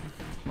 but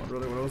not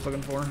really what I was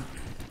looking for.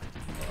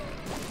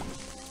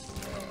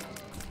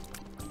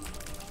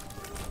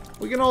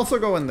 We can also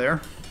go in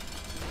there.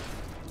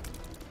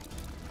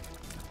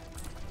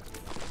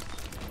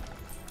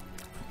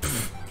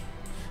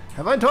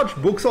 Have I touched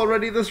books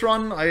already this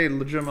run? I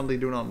legitimately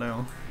do not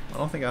know. I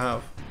don't think I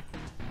have.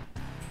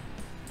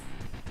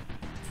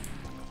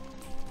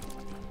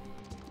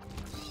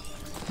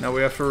 Now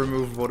we have to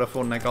remove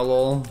Vodafone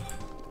Negalol.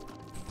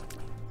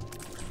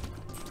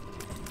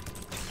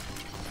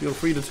 Feel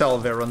free to tell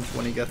Verant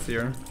when he gets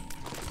here.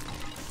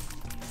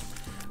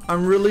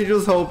 I'm really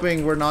just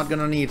hoping we're not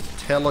gonna need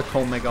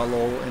Telecom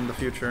Megalol in the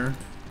future.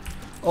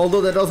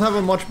 Although that does have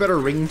a much better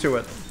ring to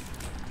it.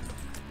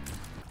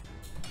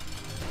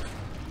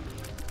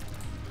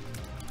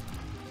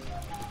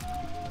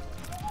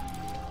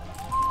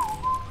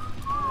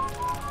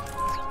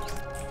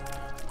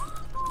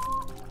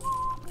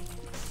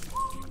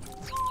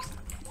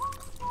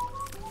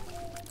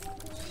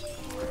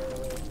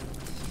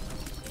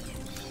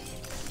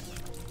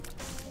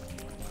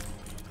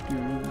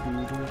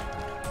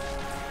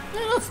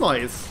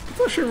 Nice.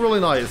 It's actually really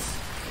nice.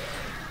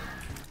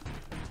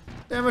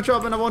 Damage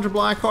up and a bunch of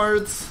black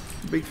cards.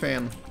 Big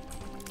fan.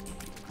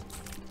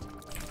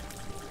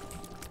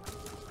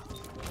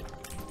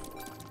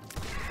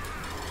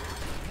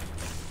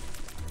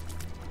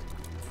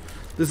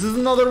 This is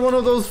another one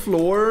of those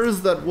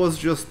floors that was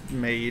just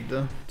made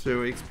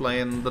to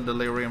explain the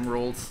Delirium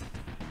rules.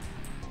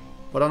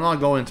 But I'm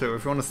not going to.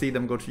 If you want to see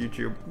them, go to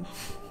YouTube.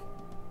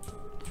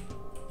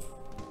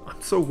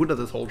 I'm so good at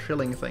this whole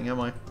chilling thing,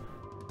 am I?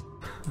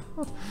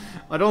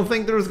 I don't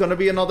think there's gonna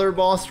be another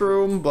boss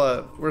room,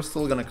 but we're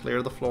still gonna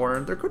clear the floor.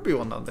 There could be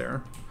one down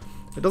there.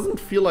 It doesn't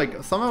feel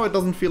like... Somehow it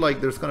doesn't feel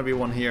like there's gonna be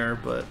one here,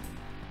 but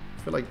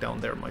I feel like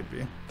down there might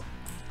be.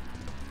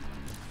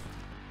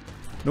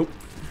 Nope.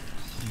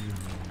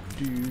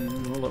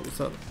 Hold up, what's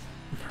that?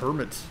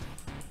 Hermit.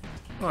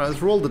 Alright,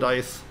 let's roll the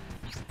dice.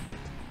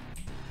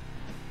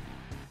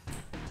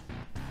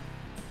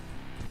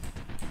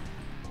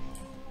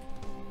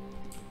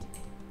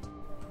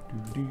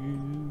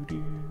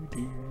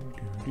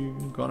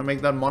 Gonna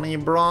make that money,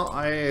 bro.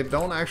 I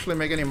don't actually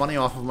make any money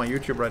off of my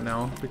YouTube right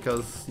now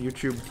because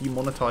YouTube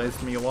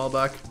demonetized me a while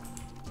back.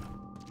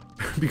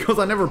 Because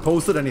I never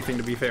posted anything,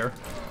 to be fair.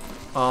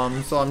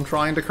 So I'm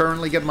trying to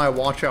currently get my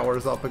watch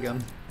hours up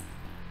again.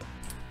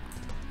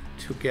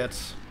 To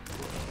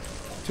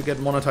get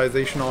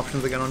monetization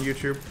options again on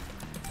YouTube.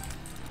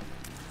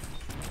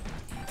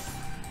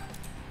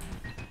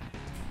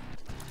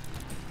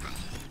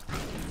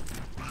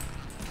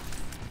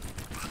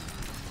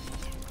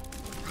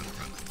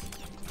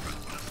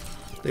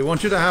 They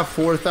want you to have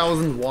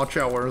 4,000 watch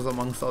hours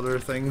amongst other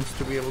things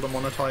to be able to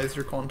monetize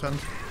your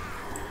content.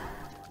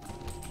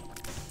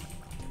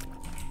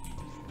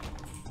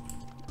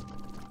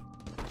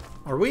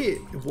 Are we...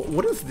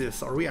 what is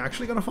this? Are we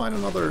actually gonna find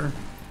another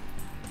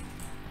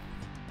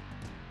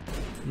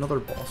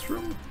boss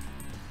room?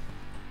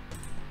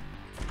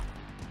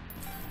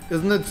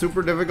 Isn't it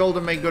super difficult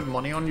to make good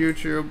money on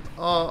YouTube?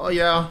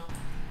 Yeah,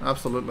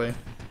 absolutely.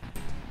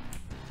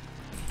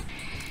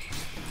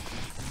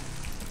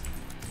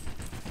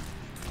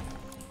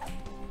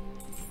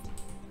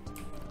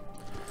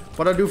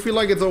 But I do feel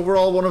like it's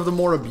overall one of the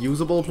more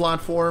abusable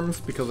platforms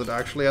because it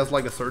actually has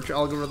like a search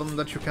algorithm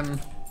that you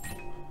can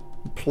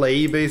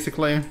play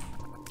basically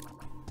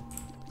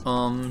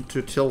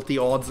to tilt the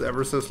odds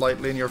ever so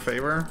slightly in your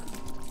favor.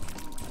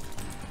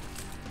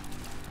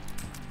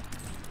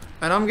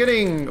 And I'm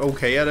getting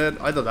okay at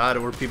it. Either that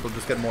or people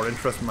just get more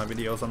interest in my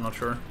videos, I'm not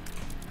sure.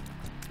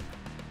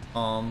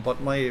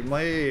 But my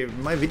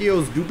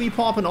videos do be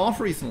popping off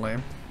recently.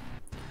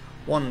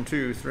 1,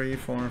 2, 3,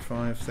 4,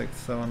 5, 6,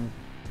 7,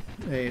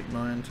 8,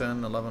 9,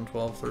 10, 11,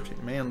 12,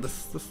 13. Man,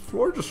 this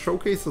floor just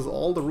showcases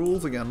all the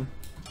rules again.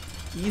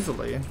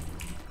 Easily.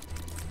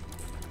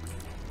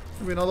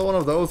 Maybe another one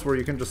of those where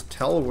you can just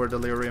tell where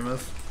Delirium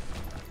is.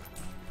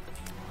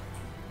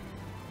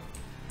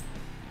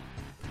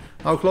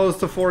 How close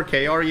to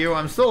 4K are you?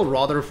 I'm still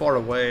rather far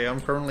away. I'm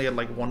currently at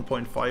like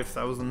 1.5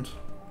 thousand.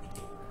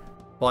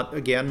 But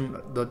again,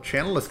 the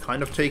channel is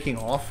kind of taking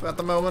off at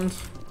the moment.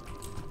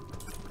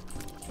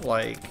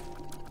 Like,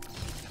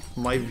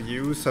 my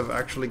views have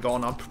actually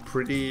gone up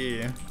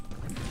pretty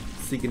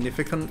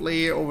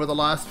significantly over the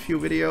last few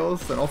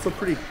videos, and also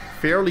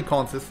fairly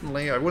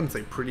consistently. I wouldn't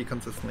say pretty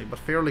consistently, but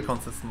fairly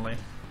consistently.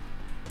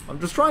 I'm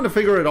just trying to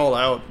figure it all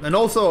out. And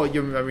also,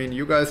 I mean,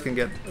 you guys can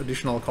get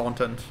additional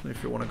content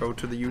if you want to go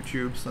to the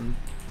YouTubes and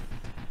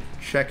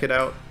check it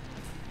out.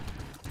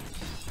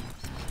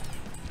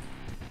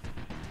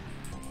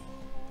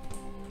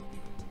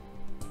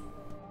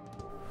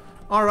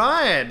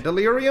 Alright,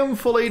 Delirium,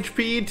 full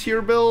HP,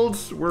 tier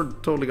builds. We're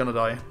totally gonna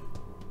die.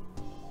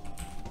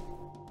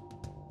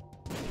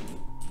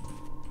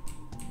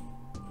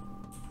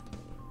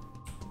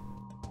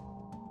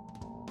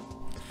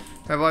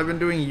 Have I been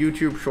doing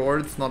YouTube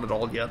shorts? Not at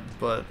all yet,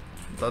 but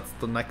that's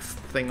the next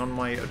thing on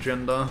my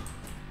agenda.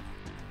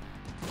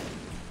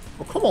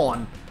 Oh, come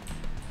on!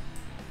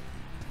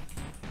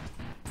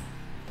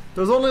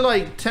 There's only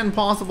like 10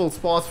 possible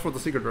spots for the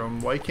secret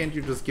room. Why can't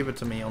you just give it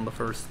to me on the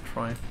first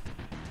try?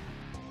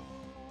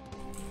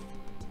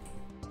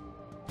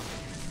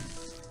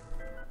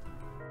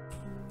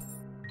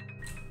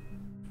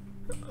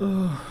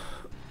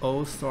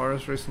 Oh,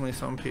 stars. Recently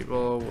some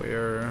people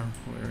were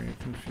very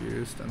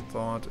confused and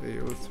thought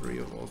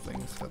AO3 of all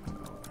things had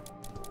no.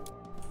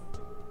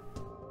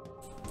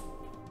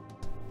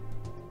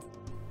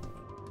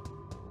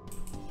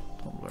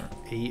 Tumblr.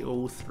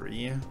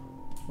 AO3?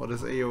 What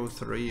is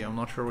AO3? I'm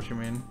not sure what you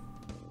mean.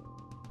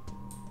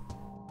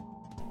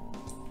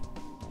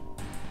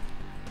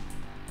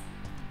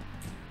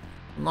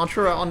 I'm not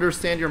sure I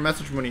understand your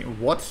message, Mooney.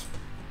 What?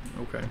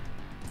 Okay.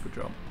 Good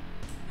job.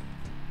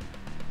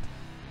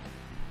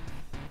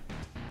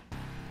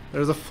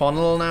 There's a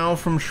funnel now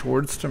from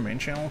shorts to main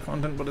channel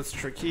content, but it's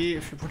tricky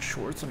if you put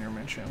shorts on your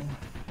main channel.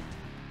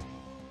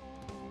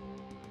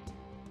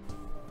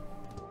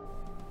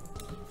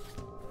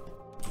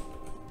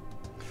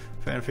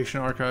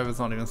 Fanfiction archive is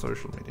not even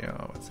social media.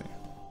 Oh, I see.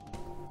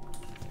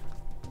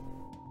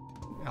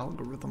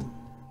 Algorithm.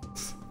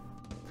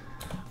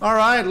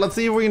 Alright, let's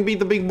see if we can beat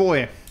the big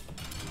boy.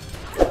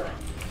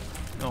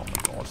 Oh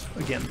my god,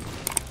 again.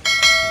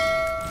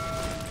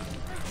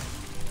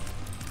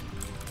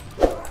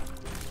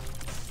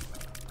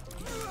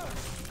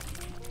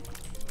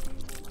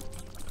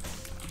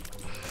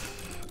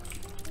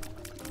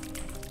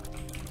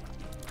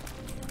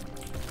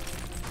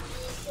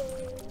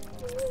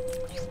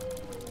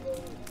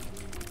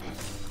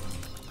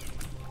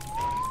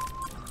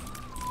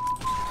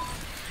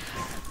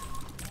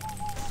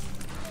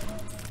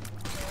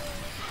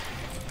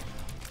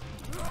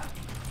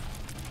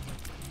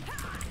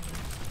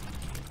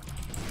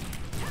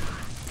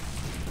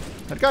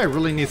 That guy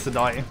really needs to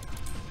die.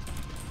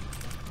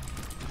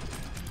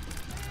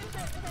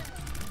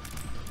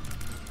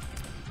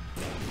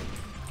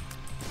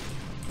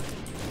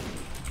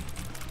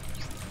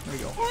 There we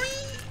go.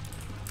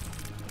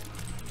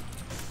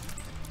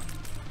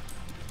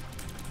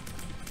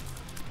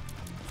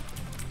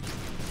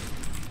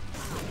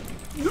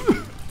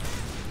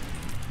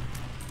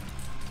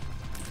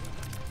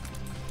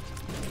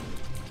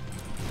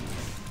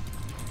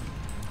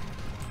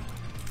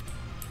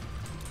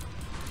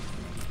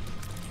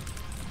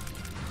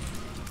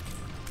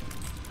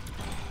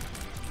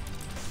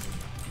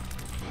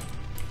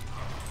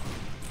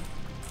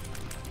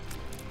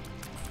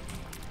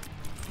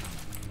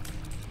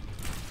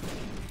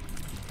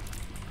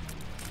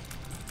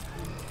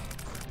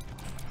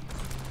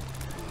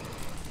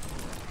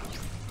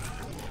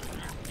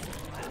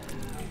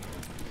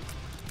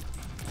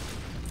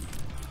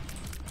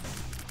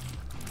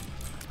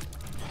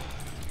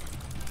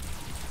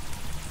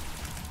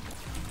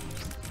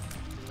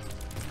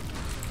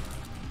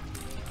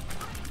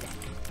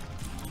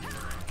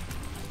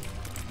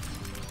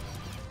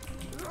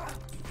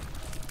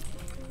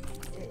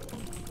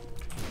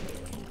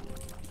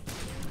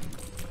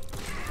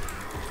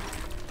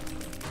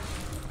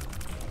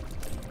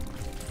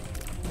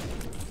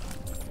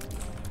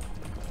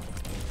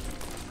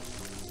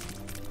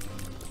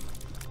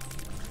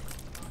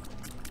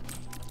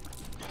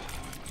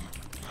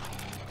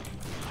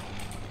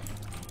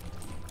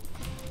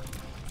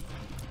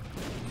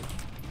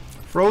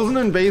 Frozen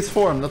in base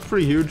form, that's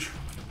pretty huge.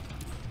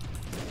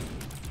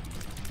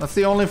 That's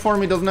the only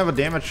form he doesn't have a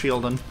damage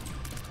shield in.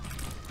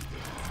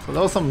 So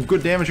that was some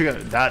good damage you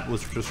got. That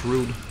was just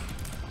rude.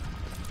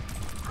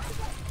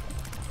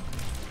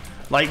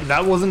 Like,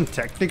 that wasn't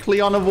technically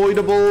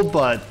unavoidable,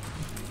 but...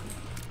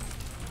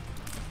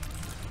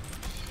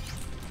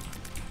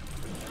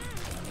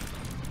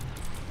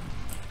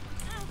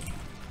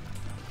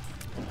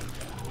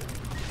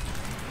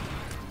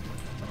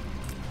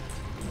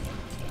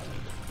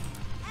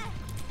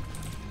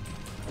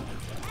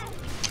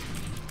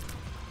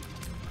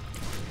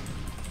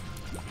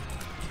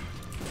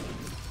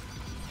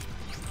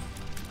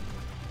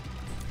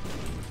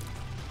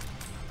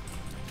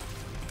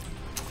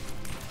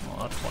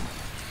 Oh, that's fun.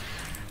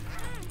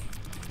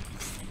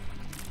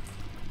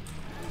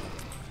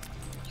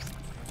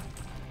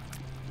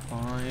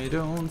 I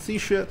don't see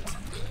shit.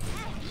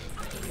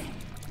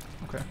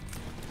 Okay.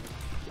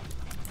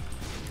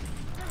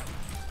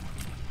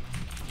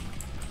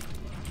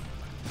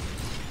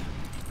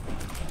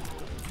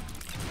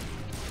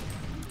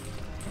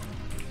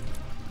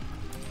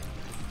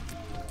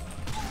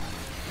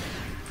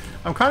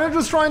 I'm kind of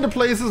just trying to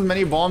place as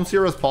many bombs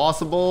here as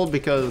possible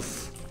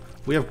because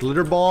we have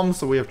glitter bombs,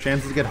 so we have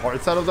chances to get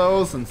hearts out of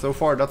those, and so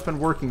far that's been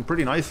working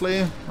pretty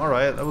nicely.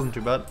 Alright, that wasn't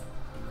too bad.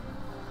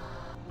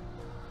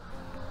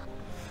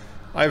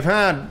 I've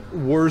had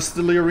worse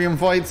Delirium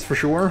fights for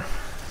sure.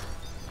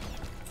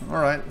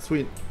 Alright,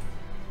 sweet.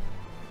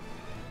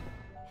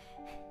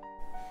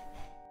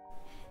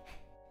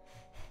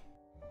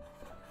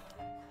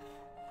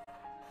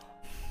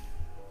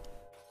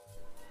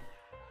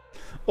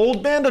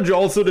 Old Bandage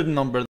also did number